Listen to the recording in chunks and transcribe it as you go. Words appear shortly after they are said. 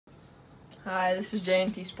Hi, this is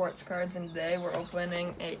J&T Sports Cards, and today we're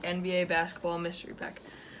opening a NBA basketball mystery pack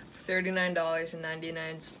for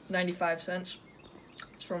 $39.95.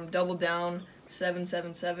 It's from Double Down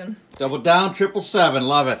 777. Double Down 777,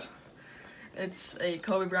 love it. It's a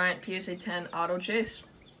Kobe Bryant PSA 10 auto chase.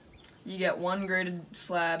 You get one graded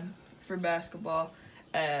slab for basketball,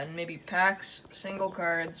 and maybe packs, single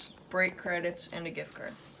cards, break credits, and a gift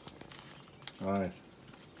card. All right.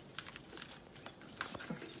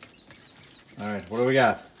 All right, what do we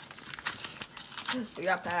got? We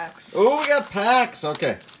got packs. Oh, we got packs.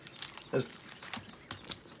 Okay. Let's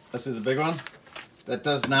do the big one. That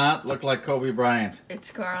does not look like Kobe Bryant.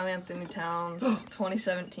 It's Karl Anthony Towns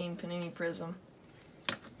 2017 Panini Prism.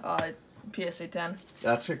 PSA 10.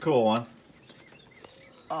 That's a cool one.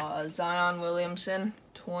 Zion Williamson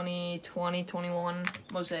 2020-21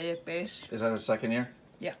 Mosaic base. Is that his second year?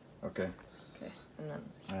 Yeah. Okay. Okay, and then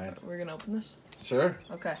All right. we're gonna open this. Sure.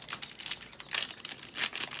 Okay.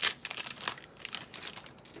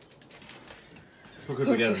 Who could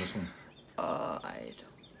we get in this one? I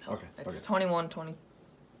don't know. Okay. It's Okay. 21-20.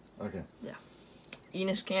 Okay. Yeah.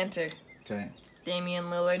 Enes Kanter, Okay. Damian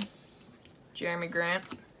Lillard, Jeremy Grant,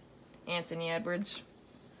 Anthony Edwards,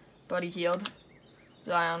 Buddy Hield,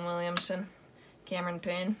 Zion Williamson, Cameron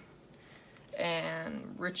Payne,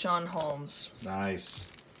 and Richaun Holmes. Nice.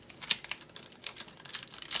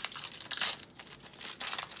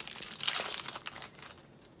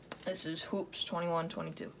 This is Hoops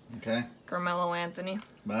 21-22. Okay. Carmelo Anthony,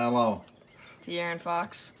 Mellow. De'Aaron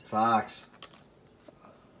Fox, Fox.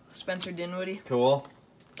 Spencer Dinwiddie, Cool.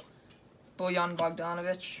 Bojan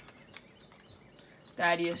Bogdanovic,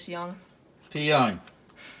 Thaddeus Young, T. Young.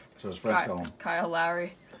 So his friends call him. Kyle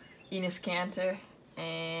Lowry, Enes Kanter,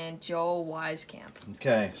 and Joe Wisekamp.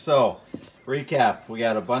 Okay, so recap. We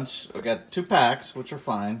got two packs, which are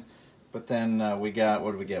fine, but then we got,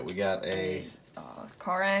 what did we get? We got a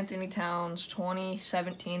Karl Anthony Towns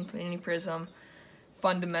 2017 Panini Prism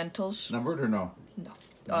Fundamentals. numbered or no?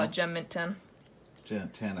 No. Gem Mint 10. Gen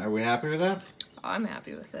 10. Are we happy with that? I'm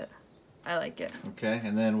happy with it. I like it. Okay,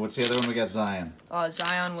 and then what's the other one? We got Zion.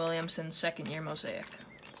 Zion Williamson, second year Mosaic.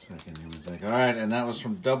 Second year Mosaic. All right, and that was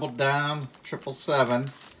from Double Down 777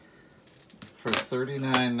 for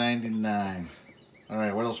 $39.99. All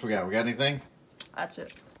right, what else we got? We got anything? That's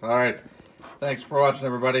it. All right. Thanks for watching,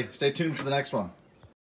 everybody. Stay tuned for the next one.